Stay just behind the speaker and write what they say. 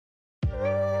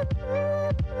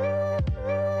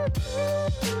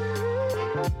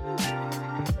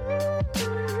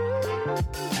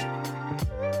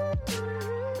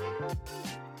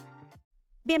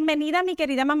Bienvenida, mi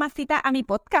querida mamacita, a mi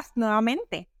podcast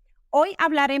nuevamente. Hoy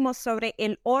hablaremos sobre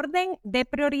el orden de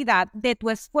prioridad de tu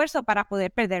esfuerzo para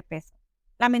poder perder peso.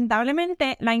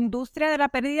 Lamentablemente, la industria de la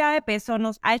pérdida de peso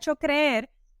nos ha hecho creer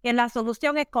que la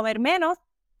solución es comer menos,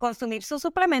 consumir sus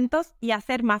suplementos y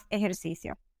hacer más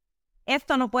ejercicio.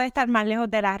 Esto no puede estar más lejos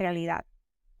de la realidad.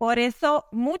 Por eso,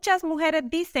 muchas mujeres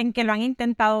dicen que lo han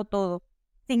intentado todo.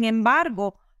 Sin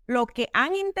embargo, lo que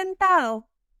han intentado,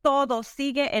 todo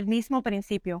sigue el mismo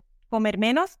principio: comer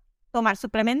menos, tomar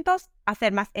suplementos,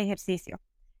 hacer más ejercicio.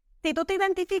 Si tú te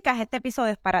identificas, este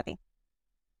episodio es para ti.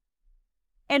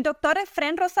 El doctor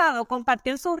Efrén Rosado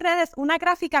compartió en sus redes una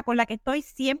gráfica con la que estoy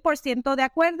 100% de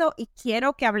acuerdo y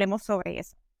quiero que hablemos sobre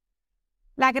eso.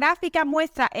 La gráfica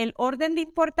muestra el orden de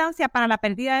importancia para la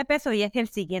pérdida de peso y es el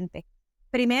siguiente.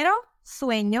 Primero,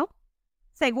 sueño.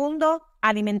 Segundo,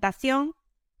 alimentación.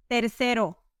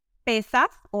 Tercero, pesas,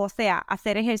 o sea,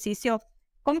 hacer ejercicio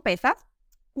con pesas.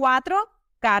 4,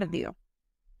 cardio.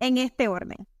 En este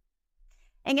orden.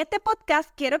 En este podcast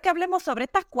quiero que hablemos sobre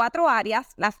estas 4 áreas,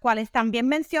 las cuales también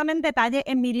menciono en detalle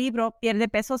en mi libro Pierde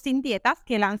peso sin dietas,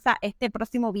 que lanza este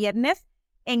próximo viernes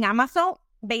en Amazon,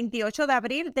 28 de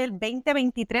abril del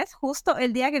 2023, justo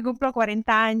el día que cumplo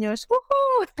 40 años.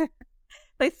 ¡Woohoo!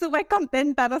 Estoy súper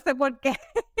contenta, no sé por qué.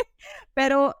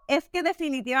 Pero es que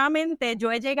definitivamente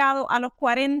yo he llegado a los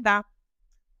 40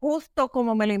 justo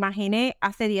como me lo imaginé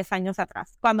hace 10 años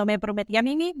atrás, cuando me prometí a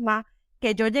mí misma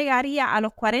que yo llegaría a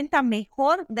los 40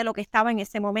 mejor de lo que estaba en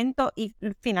ese momento y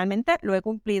finalmente lo he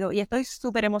cumplido y estoy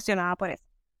súper emocionada por eso.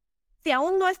 Si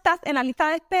aún no estás en la lista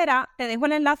de espera, te dejo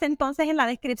el enlace entonces en la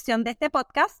descripción de este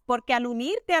podcast, porque al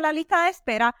unirte a la lista de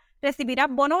espera recibirás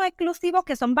bonos exclusivos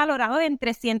que son valorados en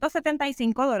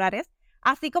 $375,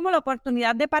 así como la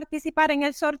oportunidad de participar en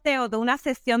el sorteo de una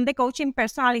sesión de coaching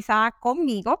personalizada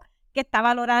conmigo, que está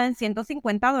valorada en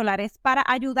 $150, para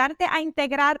ayudarte a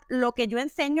integrar lo que yo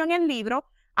enseño en el libro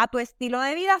a tu estilo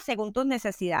de vida según tus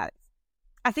necesidades.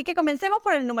 Así que comencemos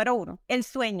por el número 1, el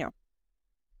sueño.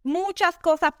 Muchas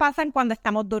cosas pasan cuando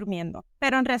estamos durmiendo,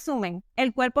 pero en resumen,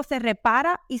 el cuerpo se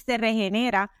repara y se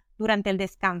regenera durante el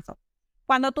descanso.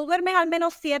 Cuando tú duermes al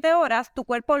menos 7 horas, tu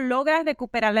cuerpo logra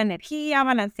recuperar la energía,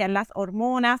 balancear las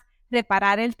hormonas,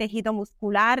 reparar el tejido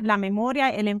muscular, la memoria,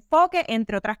 el enfoque,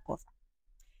 entre otras cosas.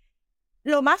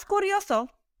 Lo más curioso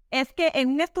es que en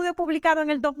un estudio publicado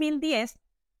en el 2010,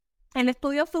 el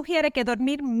estudio sugiere que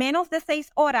dormir menos de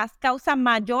 6 horas causa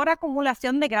mayor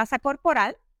acumulación de grasa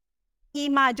corporal y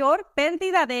mayor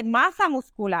pérdida de masa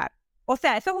muscular. O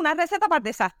sea, eso es una receta para el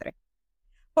desastre.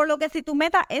 Por lo que si tu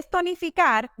meta es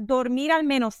tonificar, dormir al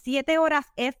menos 7 horas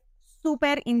es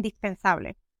súper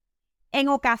indispensable. En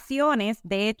ocasiones,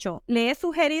 de hecho, le he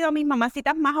sugerido a mis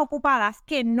mamacitas más ocupadas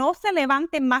que no se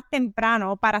levanten más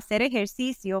temprano para hacer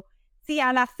ejercicio si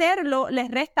al hacerlo les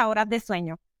resta horas de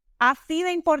sueño. Así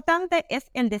de importante es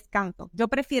el descanso. Yo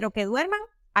prefiero que duerman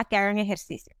a que hagan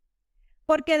ejercicio.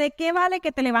 Porque ¿de qué vale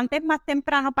que te levantes más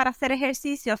temprano para hacer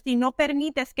ejercicio si no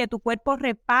permites que tu cuerpo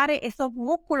repare esos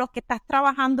músculos que estás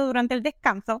trabajando durante el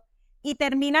descanso y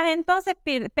terminas entonces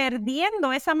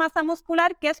perdiendo esa masa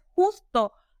muscular que es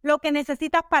justo lo que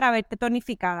necesitas para verte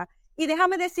tonificada? Y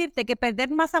déjame decirte que perder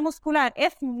masa muscular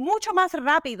es mucho más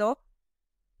rápido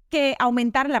que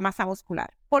aumentar la masa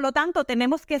muscular. Por lo tanto,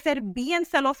 tenemos que ser bien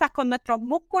celosas con nuestros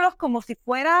músculos como si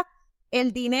fuera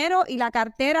el dinero y la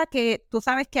cartera, que tú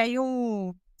sabes que hay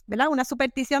una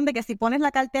superstición de que si pones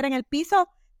la cartera en el piso,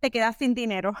 te quedas sin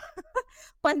dinero.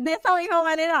 Pues de esa misma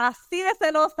manera, así de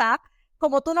celosa,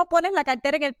 como tú no pones la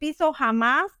cartera en el piso,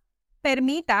 jamás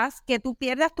permitas que tú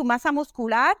pierdas tu masa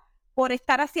muscular por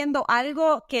estar haciendo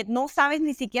algo que no sabes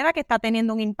ni siquiera que está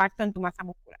teniendo un impacto en tu masa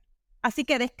muscular. Así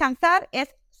que descansar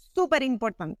es súper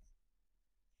importante.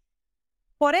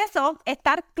 Por eso,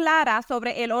 estar clara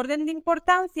sobre el orden de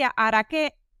importancia hará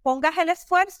que pongas el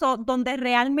esfuerzo donde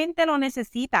realmente lo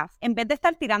necesitas, en vez de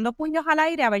estar tirando puños al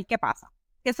aire a ver qué pasa.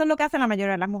 Eso es lo que hacen la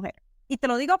mayoría de las mujeres. Y te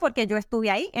lo digo porque yo estuve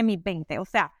ahí en mis 20. O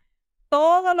sea,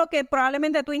 todo lo que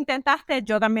probablemente tú intentaste,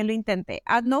 yo también lo intenté.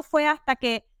 No fue hasta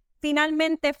que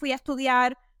finalmente fui a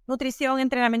estudiar nutrición,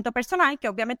 entrenamiento personal, que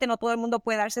obviamente no todo el mundo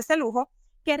puede darse ese lujo,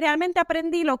 que realmente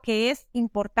aprendí lo que es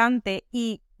importante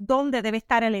y dónde debe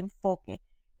estar el enfoque.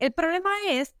 El problema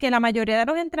es que la mayoría de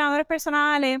los entrenadores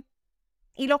personales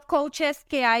y los coaches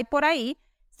que hay por ahí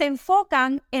se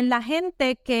enfocan en la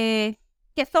gente que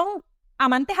son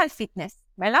amantes al fitness,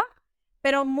 ¿verdad?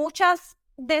 Pero muchas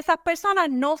de esas personas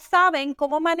no saben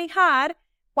cómo manejar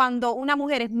cuando una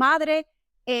mujer es madre,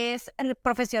 es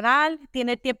profesional,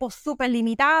 tiene tiempo súper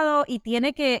limitado y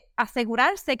tiene que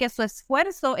asegurarse que su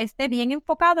esfuerzo esté bien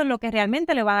enfocado en lo que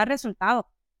realmente le va a dar resultados.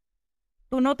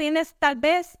 Tú no tienes tal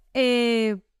vez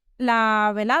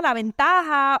 ¿verdad? La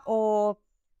ventaja o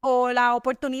la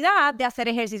oportunidad de hacer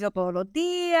ejercicio todos los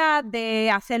días, de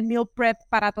hacer meal prep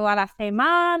para toda la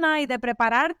semana y de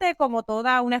prepararte como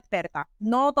toda una experta.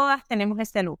 No todas tenemos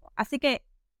ese lujo. Así que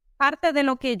parte de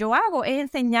lo que yo hago es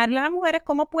enseñarle a las mujeres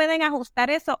cómo pueden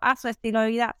ajustar eso a su estilo de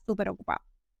vida súper ocupado.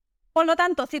 Por lo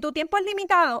tanto, si tu tiempo es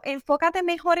limitado, enfócate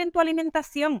mejor en tu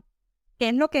alimentación, que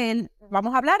es lo que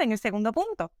vamos a hablar en el segundo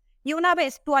punto. Y una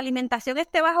vez tu alimentación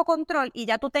esté bajo control y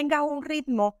ya tú tengas un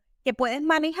ritmo que puedes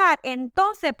manejar,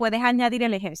 entonces puedes añadir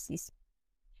el ejercicio.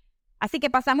 Así que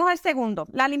pasamos al segundo,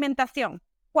 la alimentación.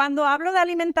 Cuando hablo de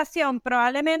alimentación,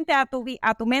 probablemente a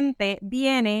tu mente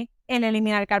viene el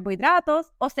eliminar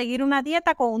carbohidratos o seguir una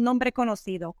dieta con un nombre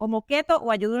conocido, como keto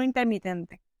o ayuno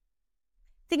intermitente.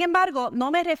 Sin embargo, no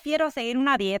me refiero a seguir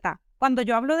una dieta. Cuando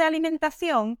yo hablo de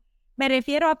alimentación, me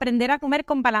refiero a aprender a comer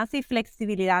con balance y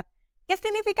flexibilidad. ¿Qué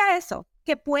significa eso?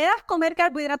 Que puedas comer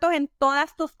carbohidratos en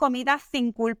todas tus comidas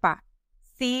sin culpa.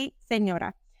 Sí,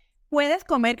 señora. Puedes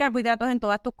comer carbohidratos en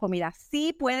todas tus comidas.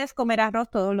 Sí, puedes comer arroz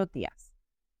todos los días.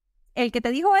 El que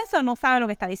te dijo eso no sabe lo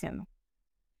que está diciendo.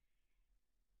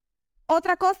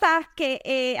 Otra cosa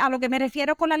que a lo que me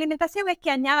refiero con la alimentación es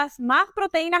que añadas más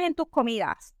proteínas en tus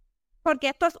comidas, porque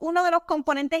esto es uno de los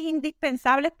componentes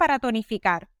indispensables para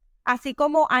tonificar, así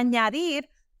como añadir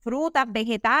frutas,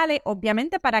 vegetales,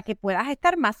 obviamente para que puedas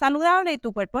estar más saludable y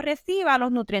tu cuerpo reciba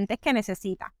los nutrientes que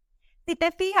necesita. Si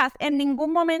te fijas, en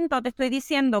ningún momento te estoy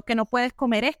diciendo que no puedes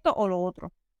comer esto o lo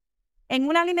otro. En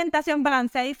una alimentación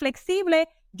balanceada y flexible,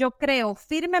 yo creo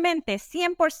firmemente,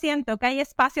 100%, que hay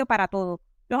espacio para todo.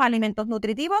 Los alimentos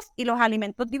nutritivos y los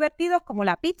alimentos divertidos como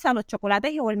la pizza, los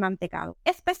chocolates o el mantecado.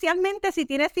 Especialmente si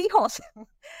tienes hijos,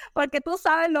 porque tú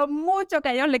sabes lo mucho que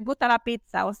a ellos les gusta la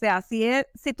pizza. O sea, si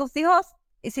tus hijos,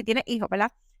 y si tienes hijos,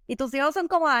 ¿verdad? Y tus hijos son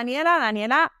como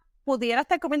Daniela pudiera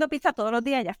estar comiendo pizza todos los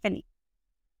días y ya es feliz.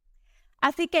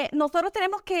 Así que nosotros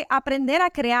tenemos que aprender a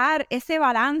crear ese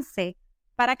balance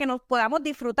para que nos podamos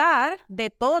disfrutar de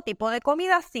todo tipo de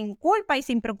comida sin culpa y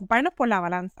sin preocuparnos por la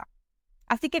balanza.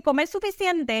 Así que comer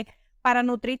suficiente para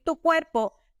nutrir tu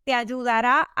cuerpo te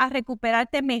ayudará a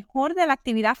recuperarte mejor de la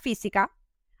actividad física,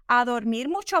 a dormir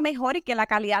mucho mejor y que la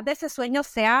calidad de ese sueño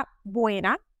sea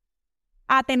buena,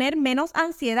 a tener menos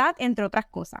ansiedad, entre otras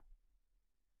cosas.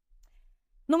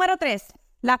 Número 3,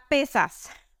 las pesas.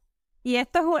 Y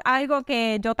esto es algo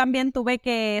que yo también tuve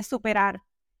que superar.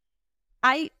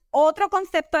 Hay otro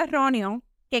concepto erróneo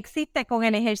que existe con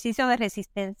el ejercicio de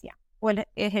resistencia o el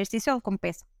ejercicio con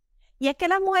peso. Y es que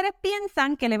las mujeres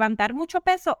piensan que levantar mucho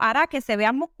peso hará que se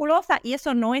vean musculosas y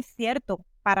eso no es cierto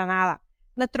para nada.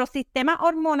 Nuestro sistema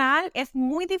hormonal es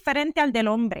muy diferente al del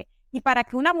hombre y para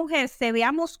que una mujer se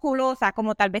vea musculosa,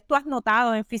 como tal vez tú has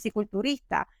notado en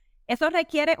fisiculturista, eso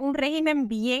requiere un régimen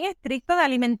bien estricto de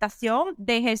alimentación,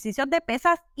 de ejercicios de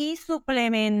pesas y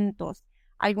suplementos.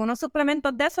 Algunos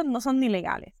suplementos de esos no son ni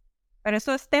legales, pero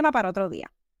eso es tema para otro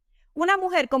día. Una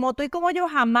mujer como tú y como yo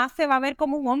jamás se va a ver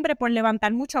como un hombre por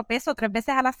levantar mucho peso 3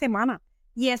 veces a la semana.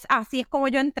 Y así es como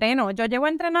yo entreno. Yo llevo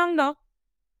entrenando,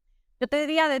 yo te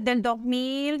diría desde el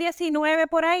 2019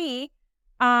 por ahí,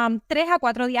 3 a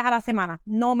 4 días a la semana,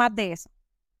 no más de eso.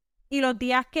 Y los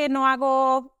días que no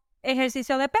hago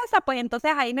ejercicio de pesa, pues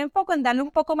entonces ahí me enfoco en darle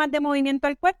un poco más de movimiento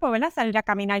al cuerpo, ¿verdad? Salir a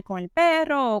caminar con el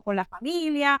perro o con la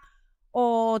familia,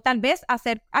 o tal vez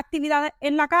hacer actividades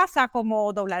en la casa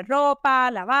como doblar ropa,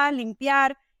 lavar,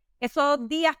 limpiar. Esos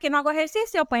días que no hago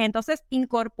ejercicio, pues entonces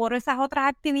incorporo esas otras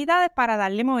actividades para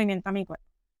darle movimiento a mi cuerpo.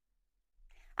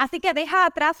 Así que deja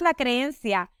atrás la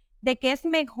creencia de que es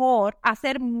mejor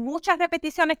hacer muchas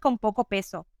repeticiones con poco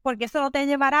peso, porque eso no te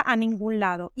llevará a ningún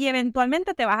lado y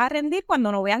eventualmente te vas a rendir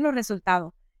cuando no veas los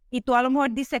resultados. Y tú a lo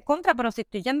mejor dices, pero si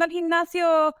estoy yendo al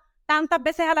gimnasio tantas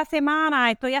veces a la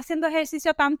semana, estoy haciendo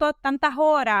ejercicio tantas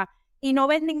horas y no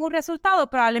ves ningún resultado,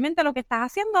 probablemente lo que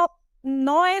estás haciendo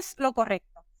no es lo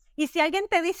correcto. Y si alguien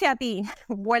te dice a ti,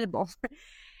 vuelvo,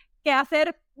 que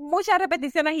hacer muchas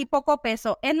repeticiones y poco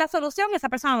peso es la solución, esa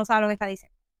persona no sabe lo que está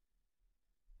diciendo.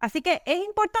 Así que es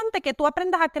importante que tú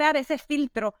aprendas a crear ese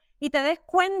filtro y te des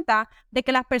cuenta de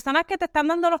que las personas que te están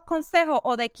dando los consejos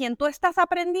o de quien tú estás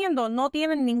aprendiendo no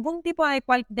tienen ningún tipo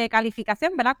de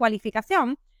calificación, ¿verdad?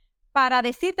 Cualificación para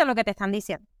decirte lo que te están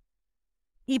diciendo.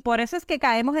 Y por eso es que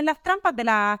caemos en las trampas de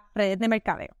las redes de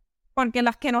mercadeo. Porque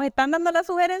las que nos están dando la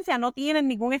sugerencia no tienen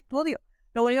ningún estudio.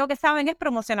 Lo único que saben es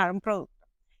promocionar un producto.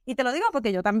 Y te lo digo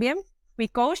porque yo también fui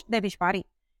coach de Beachbody.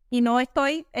 Y no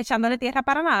estoy echándole tierra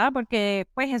para nada porque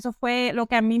pues eso fue lo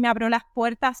que a mí me abrió las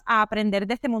puertas a aprender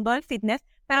de este mundo del fitness,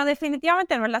 pero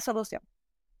definitivamente no es la solución.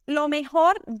 Lo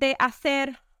mejor de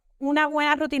hacer una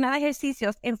buena rutina de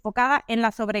ejercicios enfocada en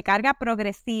la sobrecarga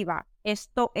progresiva,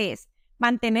 esto es,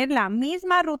 mantener la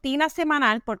misma rutina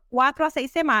semanal por 4 a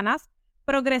 6 semanas,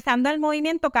 progresando el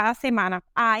movimiento cada semana.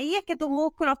 Ahí es que tus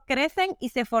músculos crecen y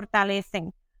se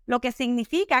fortalecen, lo que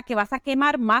significa que vas a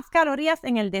quemar más calorías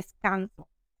en el descanso.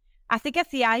 Así que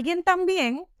si alguien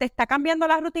también te está cambiando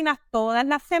las rutinas todas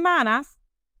las semanas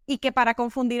y que para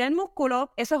confundir el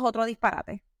músculo, eso es otro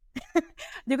disparate.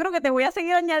 Yo creo que te voy a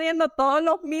seguir añadiendo todos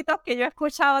los mitos que yo he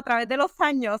escuchado a través de los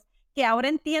años, que ahora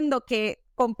entiendo que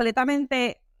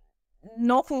completamente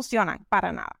no funcionan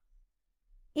para nada.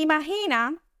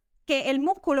 Imagina que el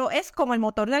músculo es como el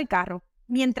motor del carro.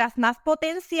 Mientras más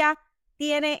potencia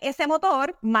tiene ese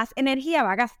motor, más energía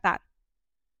va a gastar.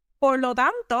 Por lo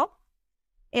tanto,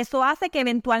 eso hace que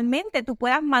eventualmente tú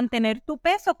puedas mantener tu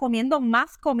peso comiendo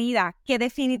más comida, que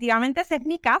definitivamente ese es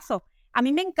mi caso. A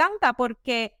mí me encanta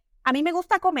porque a mí me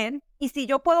gusta comer y si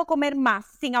yo puedo comer más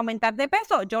sin aumentar de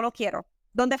peso, yo lo quiero.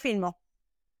 ¿Dónde firmo?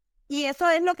 Y eso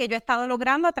es lo que yo he estado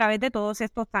logrando a través de todos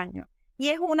estos años. Y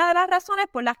es una de las razones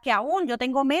por las que aún yo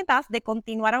tengo metas de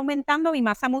continuar aumentando mi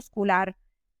masa muscular.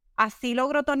 Así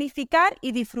logro tonificar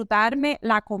y disfrutarme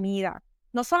la comida.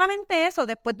 No solamente eso,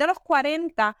 después de los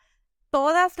 40,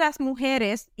 todas las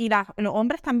mujeres y los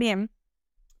hombres también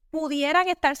pudieran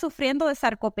estar sufriendo de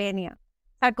sarcopenia.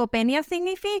 Sarcopenia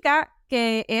significa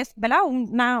que es, ¿verdad?,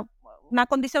 una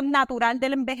condición natural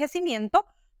del envejecimiento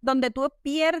donde tú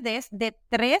pierdes de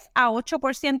 3 a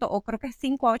 8%, o creo que es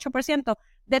 5 a 8%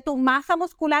 de tu masa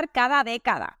muscular cada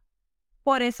década.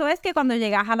 Por eso es que cuando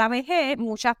llegas a la vejez,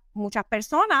 muchas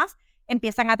personas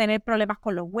empiezan a tener problemas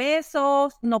con los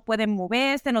huesos, no pueden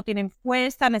moverse, no tienen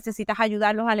fuerza, necesitas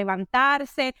ayudarlos a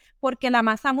levantarse, porque la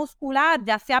masa muscular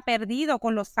ya se ha perdido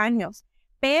con los años.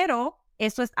 Pero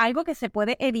eso es algo que se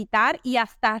puede evitar y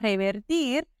hasta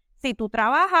revertir si tú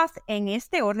trabajas en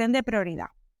este orden de prioridad.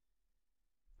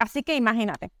 Así que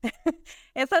imagínate,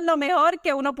 eso es lo mejor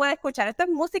que uno puede escuchar. Esto es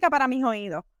música para mis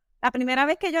oídos. La primera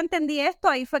vez que yo entendí esto,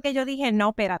 ahí fue que yo dije, no,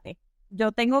 espérate,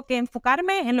 yo tengo que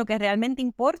enfocarme en lo que realmente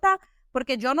importa,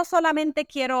 porque yo no solamente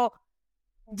quiero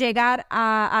llegar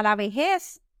a la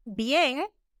vejez bien,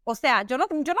 o sea, yo no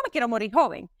me quiero morir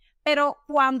joven, pero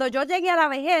cuando yo llegue a la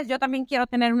vejez, yo también quiero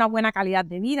tener una buena calidad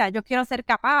de vida. Yo quiero ser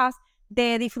capaz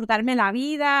de disfrutarme la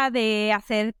vida, de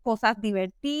hacer cosas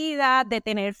divertidas, de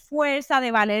tener fuerza,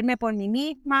 de valerme por mí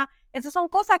misma. Esas son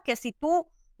cosas que si tú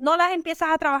no las empiezas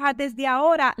a trabajar desde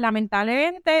ahora,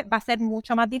 lamentablemente va a ser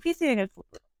mucho más difícil en el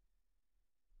futuro.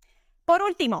 Por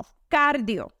último,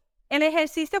 cardio. El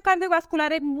ejercicio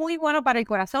cardiovascular es muy bueno para el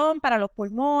corazón, para los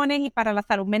pulmones y para la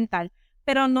salud mental,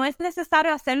 pero no es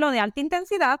necesario hacerlo de alta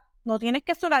intensidad. No tienes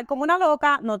que sudar como una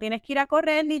loca, no tienes que ir a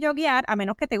correr ni yoguear, a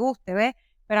menos que te guste, ¿ves?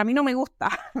 Pero a mí no me gusta.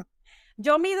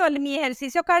 Yo mido mi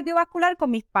ejercicio cardiovascular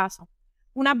con mis pasos.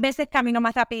 Unas veces camino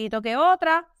más rapidito que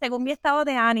otras, según mi estado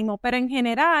de ánimo, pero en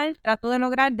general trato de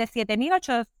lograr de 7,000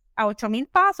 a 8,000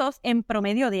 pasos en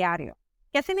promedio diario.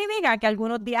 ¿Qué significa? Que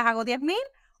algunos días hago 10,000,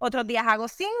 otros días hago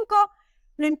 5.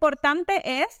 Lo importante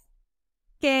es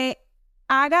que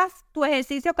hagas tu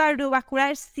ejercicio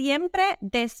cardiovascular siempre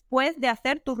después de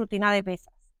hacer tu rutina de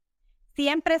pesas.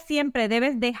 Siempre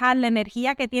debes dejar la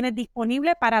energía que tienes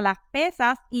disponible para las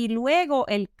pesas y luego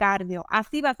el cardio.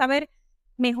 Así vas a ver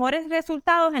mejores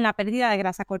resultados en la pérdida de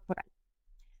grasa corporal.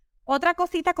 Otra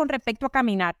cosita con respecto a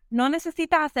caminar. No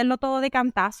necesitas hacerlo todo de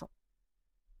cantazo.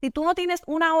 Si tú no tienes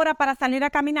 1 hora para salir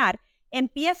a caminar,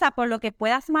 empieza por lo que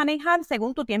puedas manejar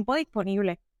según tu tiempo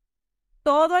disponible.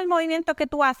 Todo el movimiento que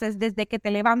tú haces desde que te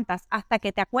levantas hasta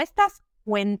que te acuestas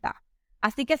cuenta.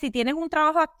 Así que si tienes un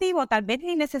trabajo activo, tal vez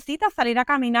ni necesitas salir a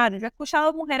caminar. Yo he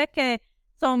escuchado mujeres que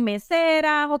son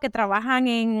meseras o que trabajan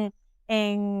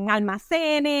en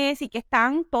almacenes y que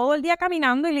están todo el día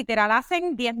caminando y literal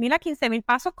hacen 10,000 a 15,000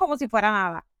 pasos como si fuera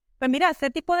nada. Pues mira,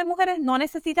 ese tipo de mujeres no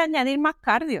necesitan añadir más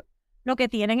cardio. Lo que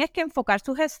tienen es que enfocar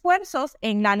sus esfuerzos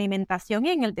en la alimentación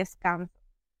y en el descanso.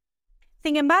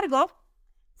 Sin embargo,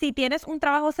 si tienes un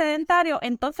trabajo sedentario,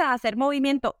 entonces hacer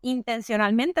movimiento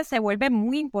intencionalmente se vuelve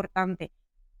muy importante.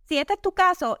 Si este es tu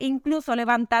caso, incluso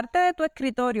levantarte de tu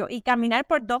escritorio y caminar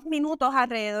por 2 minutos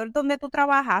alrededor donde tú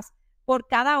trabajas por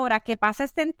cada hora que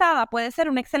pases sentada puede ser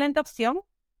una excelente opción,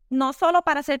 no solo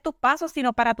para hacer tus pasos,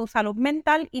 sino para tu salud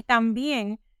mental y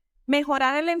también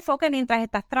mejorar el enfoque mientras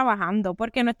estás trabajando,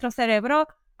 porque nuestro cerebro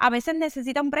a veces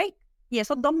necesita un break y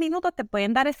esos 2 minutos te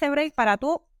pueden dar ese break para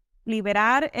tú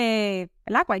liberar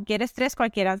cualquier estrés,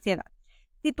 cualquier ansiedad.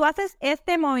 Si tú haces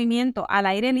este movimiento al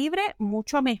aire libre,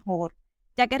 mucho mejor,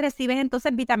 ya que recibes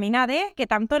entonces vitamina D, que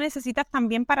tanto necesitas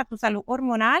también para tu salud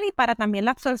hormonal y para también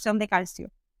la absorción de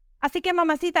calcio. Así que,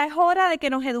 mamacita, es hora de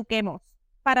que nos eduquemos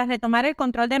para retomar el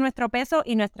control de nuestro peso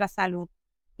y nuestra salud.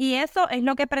 Y eso es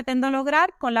lo que pretendo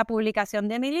lograr con la publicación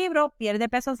de mi libro, Pierde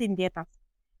peso sin dietas.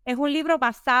 Es un libro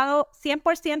basado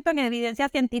 100% en evidencia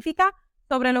científica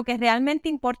sobre lo que realmente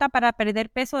importa para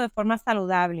perder peso de forma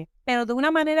saludable, pero de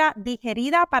una manera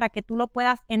digerida para que tú lo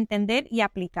puedas entender y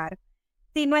aplicar.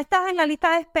 Si no estás en la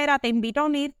lista de espera, te invito a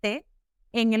unirte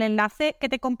en el enlace que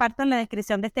te comparto en la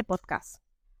descripción de este podcast.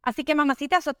 Así que,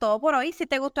 mamacita, eso es todo por hoy. Si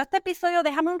te gustó este episodio,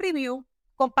 déjame un review,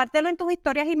 compártelo en tus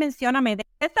historias y mencióname. De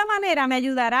esta manera me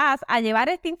ayudarás a llevar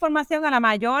esta información a la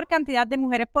mayor cantidad de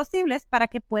mujeres posibles para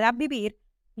que puedas vivir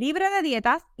libre de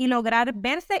dietas y lograr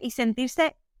verse y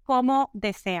sentirse como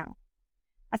desean.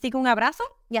 Así que un abrazo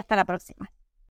y hasta la próxima.